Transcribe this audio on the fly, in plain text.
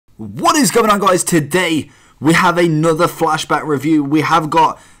What is going on, guys? Today we have another flashback review. We have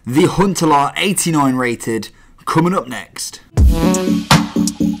got the Huntelaar 89 rated coming up next.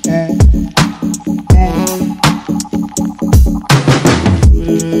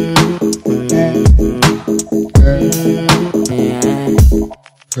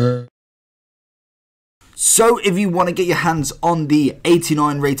 So if you want to get your hands on the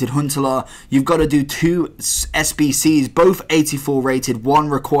 89 rated Huntelaar, you've got to do two SBCs, both 84 rated. One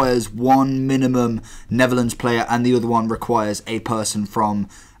requires one minimum Netherlands player and the other one requires a person from,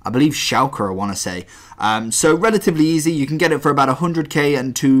 I believe, Schalke, I want to say. So relatively easy. You can get it for about 100k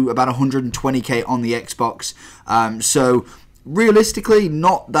and to about 120k on the Xbox. So realistically,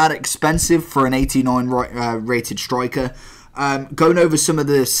 not that expensive for an 89 rated striker. Going over some of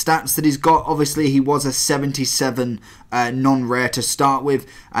the stats that he's got, obviously he was a 77 non-rare to start with,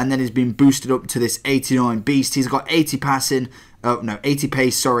 and then he's been boosted up to this 89 beast. He's got 80 passing, 80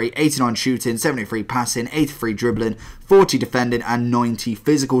 pace, sorry, 89 shooting, 73 passing, 83 dribbling, 40 defending, and 90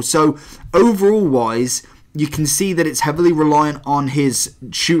 physical. So overall wise, you can see that it's heavily reliant on his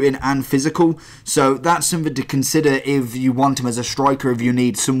shooting and physical. So that's something to consider if you want him as a striker, if you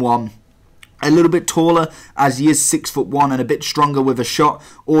need someone a little bit taller, as he is 6'1" and a bit stronger with a shot,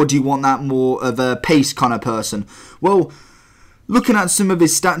 or do you want that more of a pace kind of person? Well, looking at some of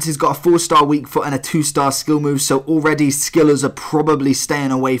his stats, he's got a 4-star weak foot and a 2-star skill move, so already skillers are probably staying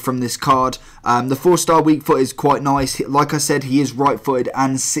away from this card. The 4-star weak foot is quite nice. Like I said, he is right-footed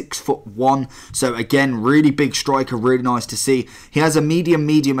and 6'1", so again, really big striker, really nice to see. He has a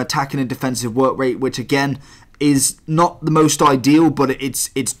medium attacking and defensive work rate, which again is not the most ideal, but it's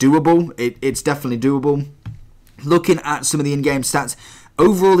doable. It's definitely doable. Looking at some of the in-game stats,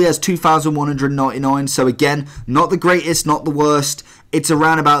 overall he has 2,199, so again, not the greatest, not the worst. It's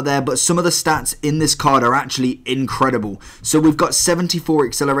around about there, but some of the stats in this card are actually incredible. So we've got 74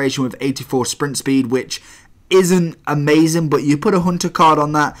 acceleration with 84 sprint speed, which isn't amazing, but you put a hunter card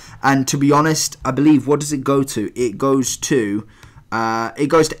on that, and to be honest, I believe, what does it go to? It goes to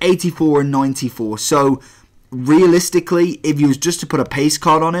 84 and 94, so realistically, if you was just to put a pace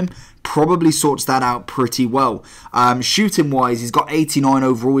card on him, probably sorts that out pretty well. Shooting wise, he's got 89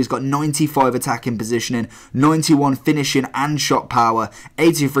 overall, he's got 95 attacking positioning, 91 finishing and shot power,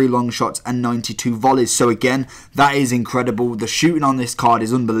 83 long shots and 92 volleys. So again, that is incredible. The shooting on this card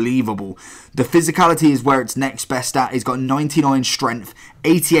is unbelievable. The physicality is where it's next best at. He's got 99 strength,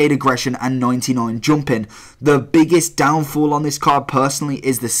 88 aggression and 99 jumping. The biggest downfall on this card personally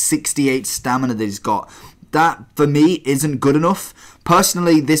is the 68 stamina that he's got. That, for me, isn't good enough.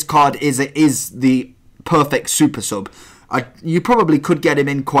 Personally, this card is the perfect super sub. You probably could get him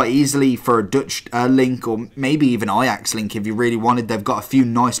in quite easily for a Dutch link, or maybe even Ajax link if you really wanted. They've got a few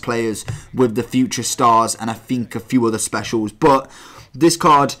nice players with the future stars and I think a few other specials. But this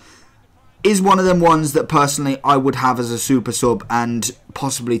card is one of them ones that personally I would have as a super sub, and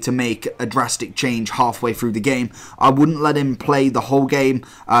possibly to make a drastic change halfway through the game. I wouldn't let him play the whole game,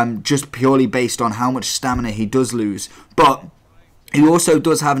 just purely based on how much stamina he does lose. But he also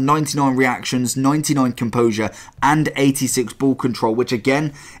does have 99 reactions, 99 composure, and 86 ball control, which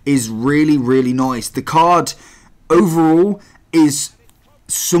again is really, really nice. The card overall is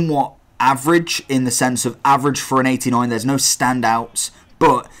somewhat average, in the sense of average for an 89. There's no standouts.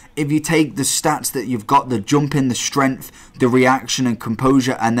 But if you take the stats that you've got, the jumping, the strength, the reaction and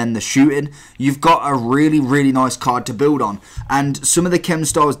composure, and then the shooting, you've got a really, really nice card to build on. And some of the chem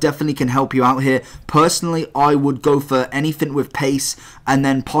styles definitely can help you out here. Personally, I would go for anything with pace, and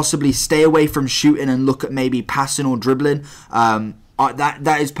then possibly stay away from shooting and look at maybe passing or dribbling.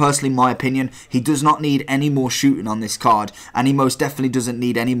 That is personally my opinion. He does not need any more shooting on this card, and he most definitely doesn't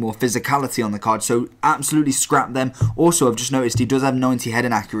need any more physicality on the card, so absolutely scrap them. Also, I've just noticed he does have 90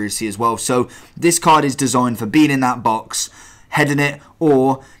 heading accuracy as well, so this card is designed for being in that box, heading it,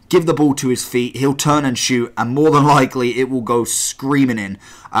 or give the ball to his feet. He'll turn and shoot, and more than likely it will go screaming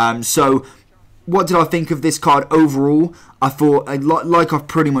in. So what did I think of this card overall? I thought, like I've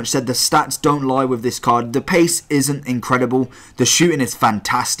pretty much said, the stats don't lie with this card. The pace isn't incredible. The shooting is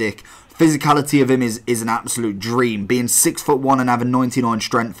fantastic. Physicality of him is an absolute dream. Being 6'1" and having 99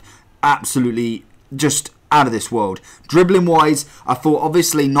 strength, absolutely just out of this world. Dribbling wise, I thought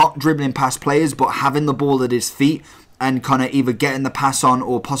obviously not dribbling past players, but having the ball at his feet and kind of either getting the pass on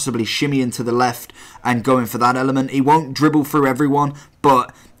or possibly shimmying to the left and going for that element. He won't dribble through everyone,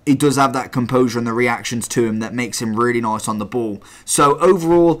 but he does have that composure and the reactions to him that makes him really nice on the ball. So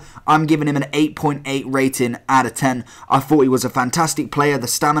overall, I'm giving him an 8.8 rating out of 10. I thought he was a fantastic player. The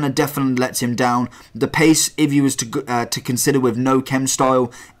stamina definitely lets him down. The pace, if you was to consider with no chem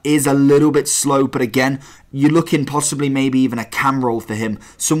style, is a little bit slow. But again, you're looking possibly maybe even a cam roll for him.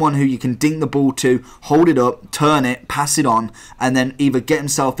 Someone who you can dink the ball to, hold it up, turn it, pass it on, and then either get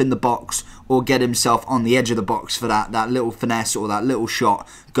himself in the box or get himself on the edge of the box for that little finesse or that little shot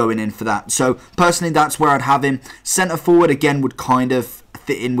going in for that. So personally, that's where I'd have him. Centre forward again would kind of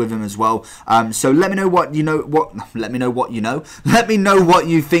fit in with him as well. So let me know what you know. Let me know what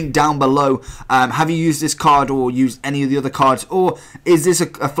you think down below. Have you used this card or used any of the other cards, or is this a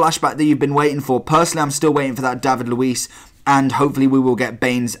flashback that you've been waiting for? Personally, I'm still waiting for that David Luiz, and hopefully we will get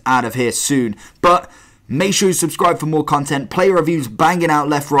Baines out of here soon. But make sure you subscribe for more content. Player reviews banging out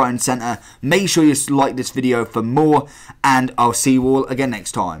left, right and centre. Make sure you like this video for more, and I'll see you all again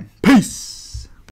next time. Peace!